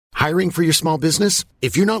Hiring for your small business?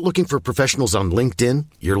 If you're not looking for professionals on LinkedIn,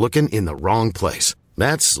 you're looking in the wrong place.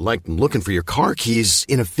 That's like looking for your car keys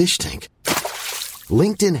in a fish tank.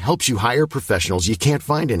 LinkedIn helps you hire professionals you can't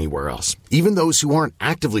find anywhere else, even those who aren't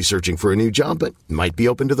actively searching for a new job but might be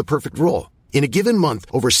open to the perfect role. In a given month,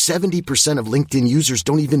 over 70% of LinkedIn users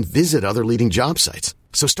don't even visit other leading job sites.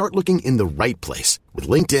 So start looking in the right place. With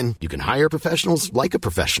LinkedIn, you can hire professionals like a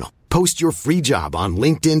professional. Post your free job on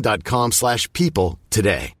linkedin.com/people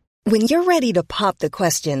today. When you're ready to pop the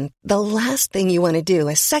question, the last thing you want to do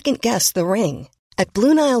is second-guess the ring. At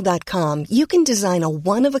BlueNile.com, you can design a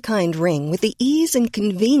one-of-a-kind ring with the ease and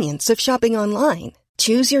convenience of shopping online.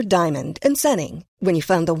 Choose your diamond and setting. When you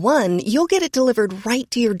find the one, you'll get it delivered right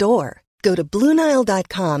to your door. Go to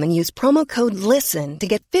BlueNile.com and use promo code LISTEN to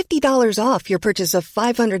get $50 off your purchase of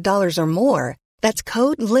 $500 or more. That's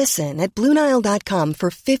code LISTEN at BlueNile.com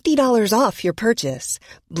for $50 off your purchase.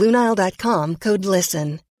 BlueNile.com, code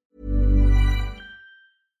LISTEN.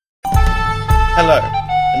 Hello,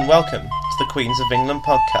 and welcome to the Queens of England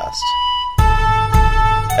podcast.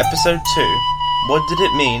 Episode 2, What Did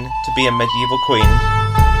It Mean to Be a Medieval Queen?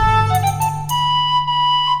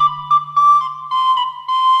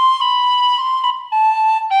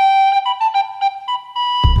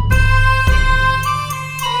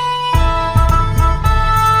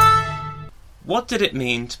 What did it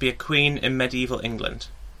mean to be a queen in medieval England?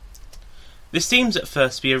 This seems at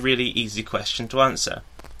first to be a really easy question to answer.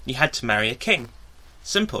 You had to marry a king.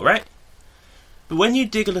 Simple, right? But when you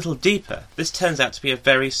dig a little deeper, this turns out to be a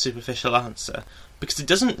very superficial answer, because it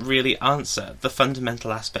doesn't really answer the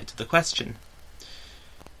fundamental aspect of the question.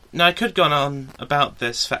 Now, I could go on about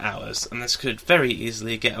this for hours, and this could very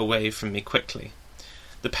easily get away from me quickly.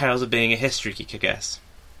 The perils of being a history geek, I guess.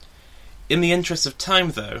 In the interest of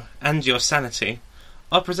time, though, and your sanity,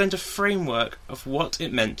 I'll present a framework of what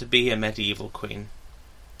it meant to be a medieval queen.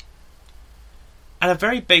 At a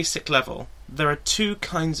very basic level, there are two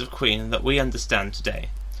kinds of queen that we understand today: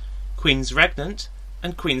 queens regnant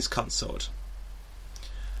and queens consort.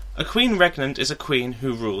 A queen regnant is a queen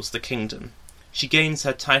who rules the kingdom. She gains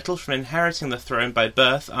her title from inheriting the throne by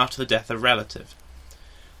birth after the death of a relative.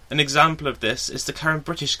 An example of this is the current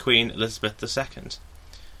British Queen Elizabeth II.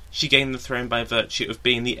 She gained the throne by virtue of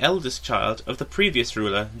being the eldest child of the previous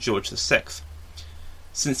ruler, George VI.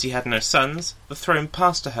 Since he had no sons, the throne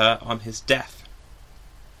passed to her on his death.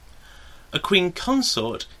 A queen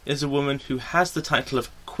consort is a woman who has the title of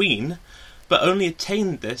queen, but only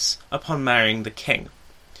attained this upon marrying the king.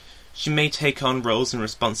 She may take on roles and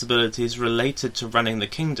responsibilities related to running the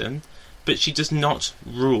kingdom, but she does not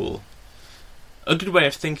rule. A good way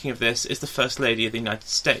of thinking of this is the First Lady of the United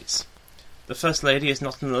States. The First Lady is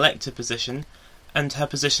not an elected position, and her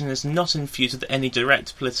position is not infused with any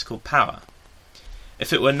direct political power.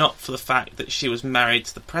 If it were not for the fact that she was married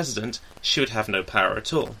to the President, she would have no power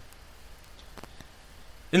at all.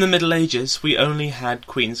 In the Middle Ages, we only had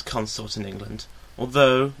queens consort in England,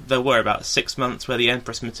 although there were about 6 months where the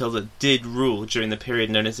Empress Matilda did rule during the period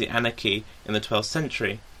known as the Anarchy in the 12th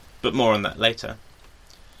century, but more on that later.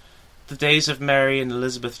 The days of Mary and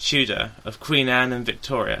Elizabeth Tudor, of Queen Anne and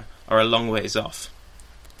Victoria, are a long ways off.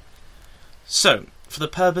 So, for the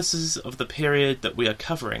purposes of the period that we are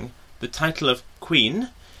covering, the title of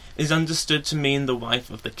Queen is understood to mean the wife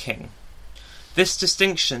of the king. This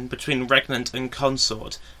distinction between regnant and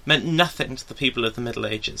consort meant nothing to the people of the Middle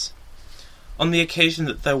Ages. On the occasion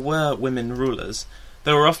that there were women rulers,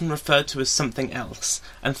 they were often referred to as something else,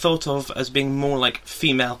 and thought of as being more like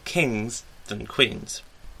female kings than queens.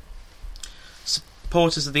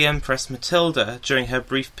 Supporters of the Empress Matilda during her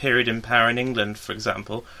brief period in power in England, for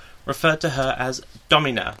example, referred to her as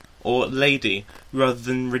Domina, or Lady, rather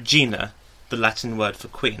than Regina, the Latin word for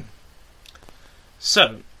queen.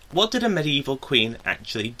 So, what did a medieval queen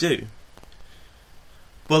actually do?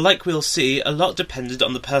 Well, like we'll see, a lot depended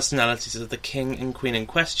on the personalities of the king and queen in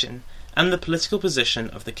question, and the political position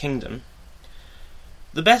of the kingdom.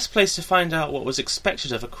 The best place to find out what was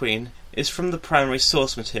expected of a queen is from the primary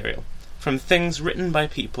source material, from things written by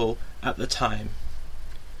people at the time.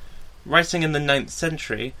 Writing in the 9th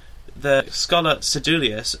century, the scholar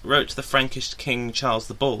Sedulius wrote to the Frankish king Charles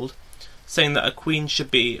the Bald, saying that a queen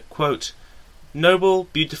should be, quote, noble,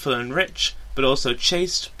 beautiful and rich, but also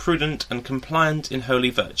chaste, prudent and compliant in holy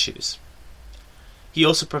virtues. He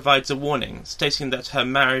also provides a warning, stating that her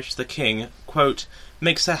marriage to the king, quote,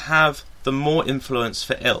 makes her have the more influence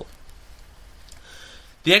for ill.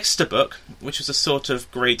 The Exeter Book, which was a sort of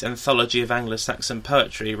great anthology of Anglo-Saxon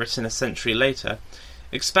poetry written a century later,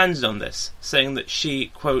 expanded on this, saying that she,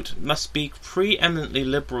 quote, must be preeminently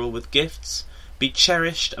liberal with gifts, be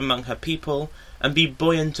cherished among her people, and be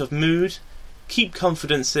buoyant of mood, keep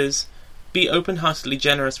confidences, be open-heartedly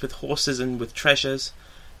generous with horses and with treasures,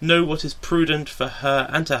 know what is prudent for her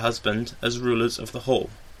and her husband as rulers of the hall.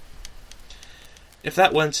 If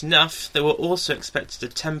that weren't enough, they were also expected to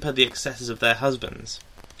temper the excesses of their husbands.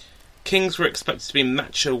 Kings were expected to be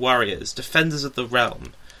macho warriors, defenders of the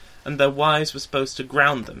realm, and their wives were supposed to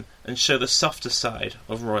ground them and show the softer side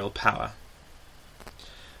of royal power.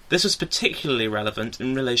 This was particularly relevant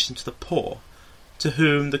in relation to the poor, to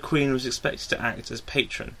whom the Queen was expected to act as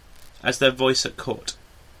patron, as their voice at court.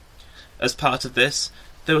 As part of this,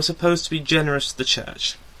 they were supposed to be generous to the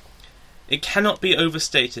Church. It cannot be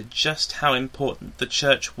overstated just how important the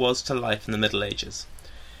Church was to life in the Middle Ages.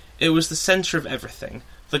 It was the centre of everything,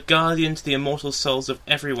 the guardian to the immortal souls of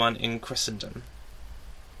everyone in Christendom.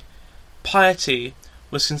 Piety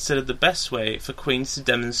was considered the best way for queens to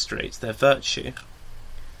demonstrate their virtue.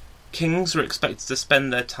 Kings were expected to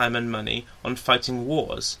spend their time and money on fighting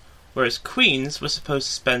wars, whereas queens were supposed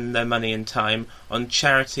to spend their money and time on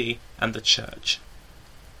charity and the Church.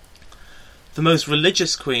 The most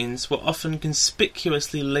religious queens were often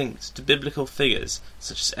conspicuously linked to biblical figures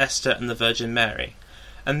such as Esther and the Virgin Mary,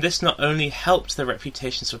 and this not only helped their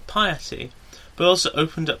reputations for piety, but also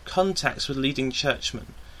opened up contacts with leading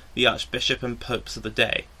churchmen, the Archbishop and popes of the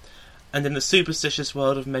day, and in the superstitious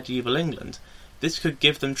world of medieval England, this could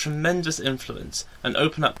give them tremendous influence and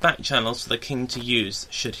open up back channels for the king to use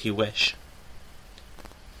should he wish.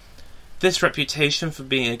 This reputation for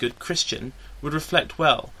being a good Christian would reflect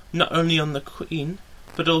well not only on the Queen,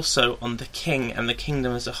 but also on the king and the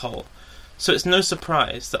kingdom as a whole, so it's no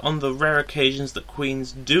surprise that on the rare occasions that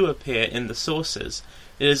queens do appear in the sources,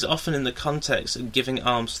 it is often in the context of giving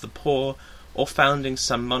alms to the poor or founding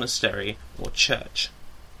some monastery or church.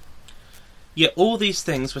 Yet all these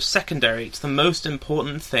things were secondary to the most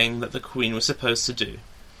important thing that the Queen was supposed to do.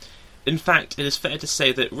 In fact, it is fair to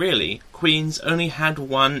say that really, queens only had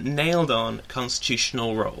one nailed-on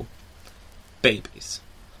constitutional role: babies.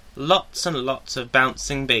 Lots and lots of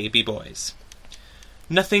bouncing baby boys.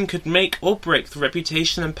 Nothing could make or break the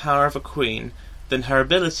reputation and power of a queen than her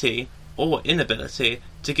ability, or inability,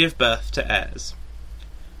 to give birth to heirs.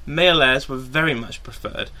 Male heirs were very much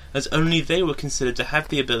preferred, as only they were considered to have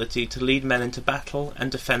the ability to lead men into battle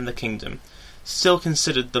and defend the kingdom, still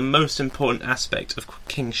considered the most important aspect of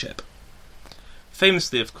kingship.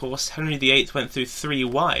 Famously, of course, Henry VIII went through 3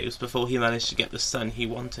 wives before he managed to get the son he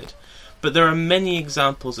wanted, but there are many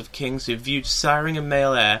examples of kings who viewed siring a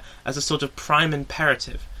male heir as a sort of prime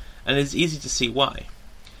imperative, and it is easy to see why.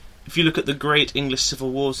 If you look at the great English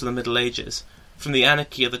civil wars of the Middle Ages, from the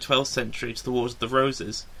anarchy of the 12th century to the Wars of the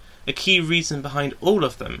Roses, a key reason behind all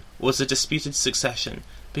of them was the disputed succession,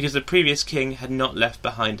 because the previous king had not left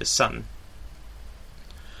behind a son.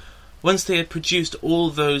 Once they had produced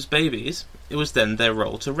all those babies, it was then their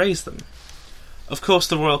role to raise them. Of course,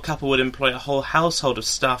 the royal couple would employ a whole household of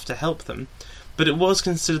staff to help them, but it was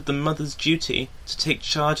considered the mother's duty to take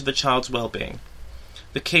charge of the child's well-being.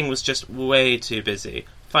 The king was just way too busy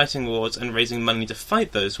fighting wars and raising money to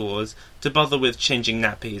fight those wars to bother with changing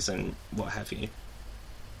nappies and what have you.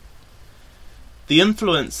 The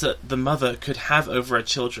influence that the mother could have over her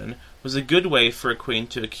children was a good way for a queen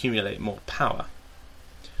to accumulate more power.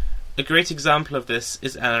 A great example of this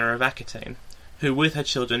is Eleanor of Aquitaine, who with her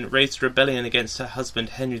children raised a rebellion against her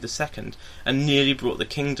husband Henry II and nearly brought the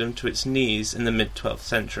kingdom to its knees in the mid-12th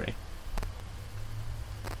century.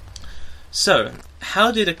 So, how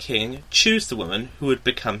did a king choose the woman who would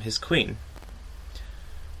become his queen?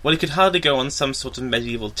 Well, he could hardly go on some sort of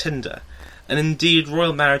medieval Tinder, and indeed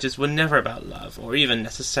royal marriages were never about love, or even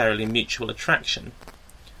necessarily mutual attraction.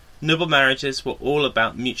 Noble marriages were all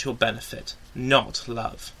about mutual benefit, not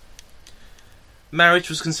love. Marriage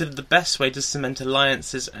was considered the best way to cement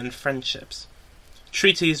alliances and friendships.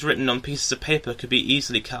 Treaties written on pieces of paper could be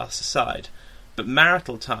easily cast aside, but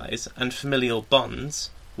marital ties and familial bonds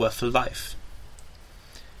were for life.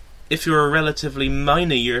 If you were a relatively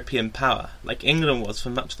minor European power, like England was for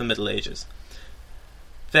much of the Middle Ages,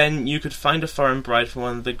 then you could find a foreign bride from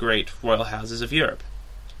one of the great royal houses of Europe.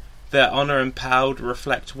 Their honour and power would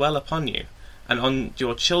reflect well upon you, and on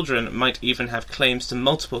your children might even have claims to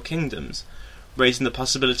multiple kingdoms, raising the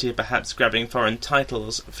possibility of perhaps grabbing foreign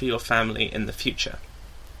titles for your family in the future.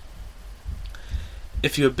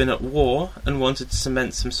 If you had been at war and wanted to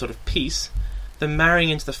cement some sort of peace, then marrying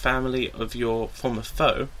into the family of your former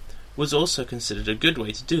foe was also considered a good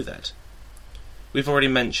way to do that. We've already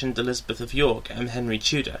mentioned Elizabeth of York and Henry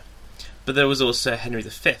Tudor, but there was also Henry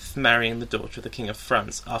V marrying the daughter of the King of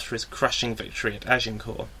France after his crushing victory at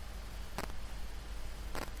Agincourt.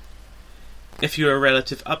 If you were a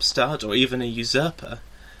relative upstart or even a usurper,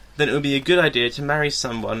 then it would be a good idea to marry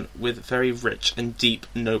someone with very rich and deep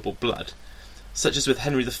noble blood, such as with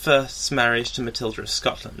Henry I's marriage to Matilda of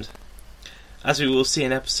Scotland. As we will see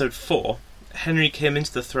in episode 4, Henry came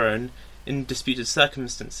into the throne in disputed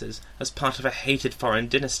circumstances as part of a hated foreign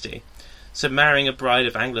dynasty, so marrying a bride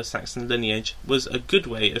of Anglo-Saxon lineage was a good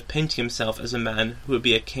way of painting himself as a man who would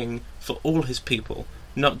be a king for all his people,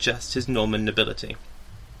 not just his Norman nobility.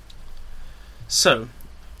 So,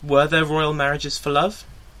 were there royal marriages for love?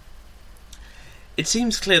 It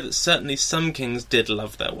seems clear that certainly some kings did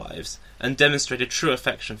love their wives, and demonstrated true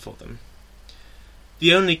affection for them.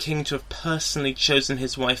 The only king to have personally chosen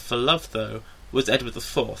his wife for love, though, was Edward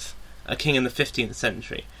IV, a king in the 15th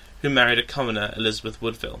century, who married a commoner, Elizabeth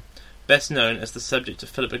Woodville, best known as the subject of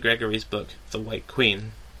Philippa Gregory's book, The White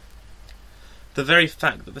Queen. The very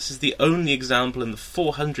fact that this is the only example in the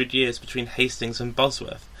 400 years between Hastings and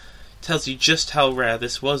Bosworth tells you just how rare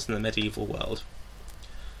this was in the medieval world.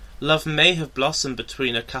 Love may have blossomed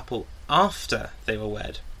between a couple after they were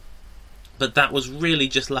wed, but that was really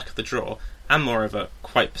just luck of the draw, and moreover,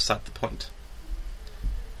 quite beside the point.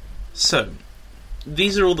 So,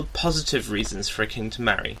 these are all the positive reasons for a king to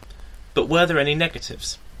marry, but were there any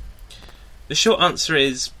negatives? The short answer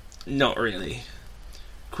is, not really.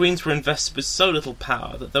 Queens were invested with so little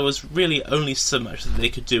power that there was really only so much that they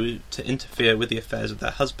could do to interfere with the affairs of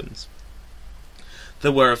their husbands.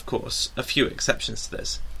 There were, of course, a few exceptions to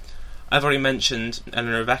this. I've already mentioned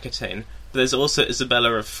Eleanor of Aquitaine, but there's also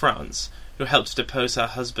Isabella of France, who helped to depose her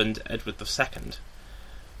husband Edward II.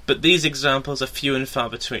 But these examples are few and far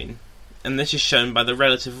between, and this is shown by the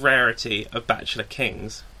relative rarity of bachelor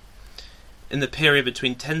kings. In the period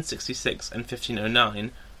between 1066 and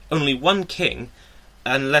 1509, only one king,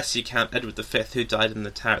 unless you count Edward V, who died in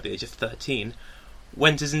the Tower at the age of 13,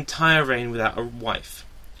 went his entire reign without a wife,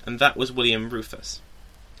 and that was William Rufus.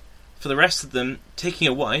 For the rest of them, taking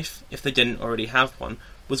a wife, if they didn't already have one,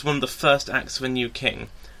 was one of the first acts of a new king,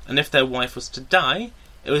 and if their wife was to die,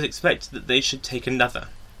 it was expected that they should take another.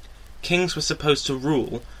 Kings were supposed to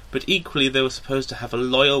rule, but equally they were supposed to have a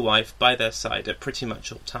loyal wife by their side at pretty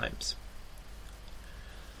much all times.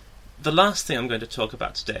 The last thing I'm going to talk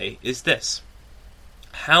about today is this.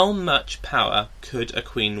 How much power could a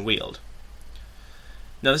queen wield?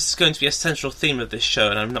 Now, this is going to be a central theme of this show,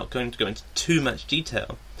 and I'm not going to go into too much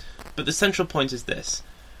detail, but the central point is this.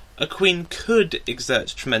 A queen could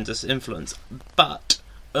exert tremendous influence, but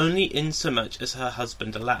only insomuch as her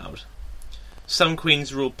husband allowed. Some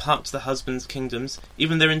queens ruled parts of the husband's kingdoms,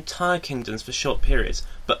 even their entire kingdoms for short periods,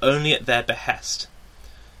 but only at their behest.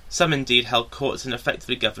 Some indeed held courts and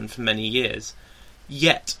effectively governed for many years.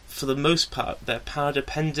 Yet, for the most part, their power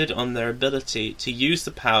depended on their ability to use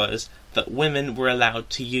the powers that women were allowed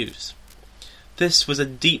to use. This was a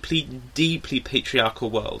deeply, deeply patriarchal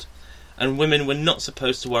world, and women were not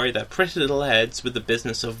supposed to worry their pretty little heads with the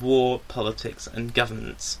business of war, politics, and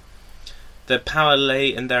governance. Their power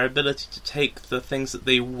lay in their ability to take the things that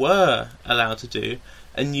they were allowed to do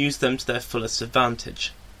and use them to their fullest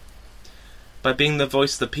advantage. By being the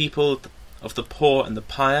voice of the people, of the poor and the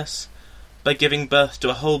pious, by giving birth to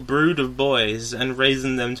a whole brood of boys and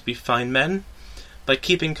raising them to be fine men, by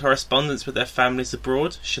keeping correspondence with their families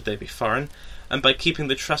abroad, should they be foreign, and by keeping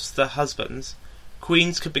the trust of their husbands,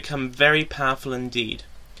 queens could become very powerful indeed.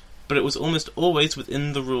 But it was almost always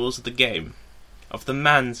within the rules of the game, of the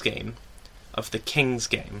man's game, of the king's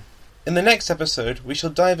game. In the next episode, we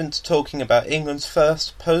shall dive into talking about England's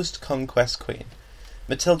first post-conquest queen,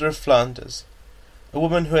 Matilda of Flanders, a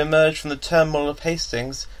woman who emerged from the turmoil of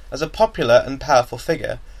Hastings as a popular and powerful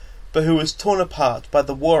figure, but who was torn apart by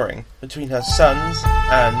the warring between her sons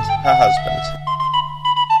and her husband.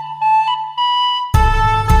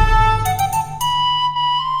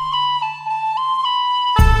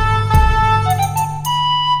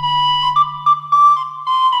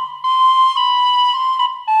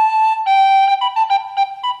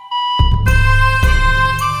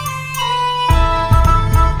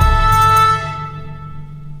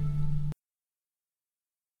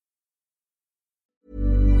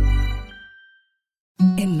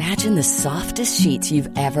 Imagine the softest sheets you've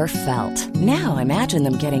ever felt. Now imagine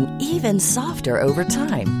them getting even softer over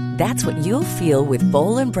time. That's what you'll feel with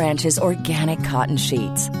Boll & Branch's organic cotton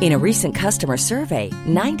sheets. In a recent customer survey,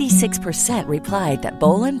 96% replied that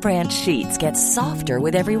Boll & Branch sheets get softer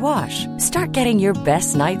with every wash. Start getting your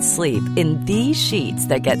best night's sleep in these sheets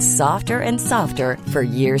that get softer and softer for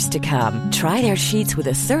years to come. Try their sheets with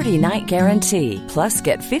a 30-night guarantee. Plus,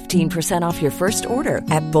 get 15% off your first order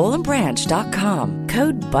at BollandBranch.com.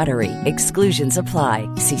 Code BUTTERY. Exclusions apply.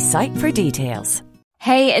 See site for details.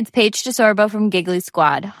 Hey, it's Paige DeSorbo from Giggly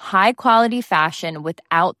Squad. High quality fashion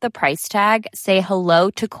without the price tag. Say hello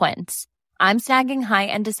to Quince. I'm snagging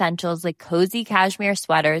high-end essentials like cozy cashmere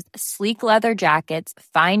sweaters, sleek leather jackets,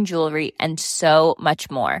 fine jewelry, and so much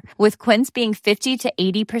more. With Quince being 50 to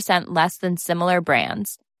 80% less than similar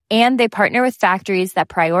brands. And they partner with factories that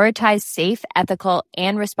prioritize safe, ethical,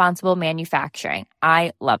 and responsible manufacturing.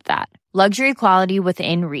 I love that. Luxury quality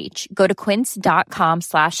within reach. Go to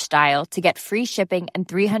quince.com/style to get free shipping and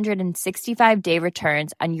 365-day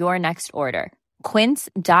returns on your next order.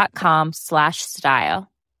 Quince.com/style.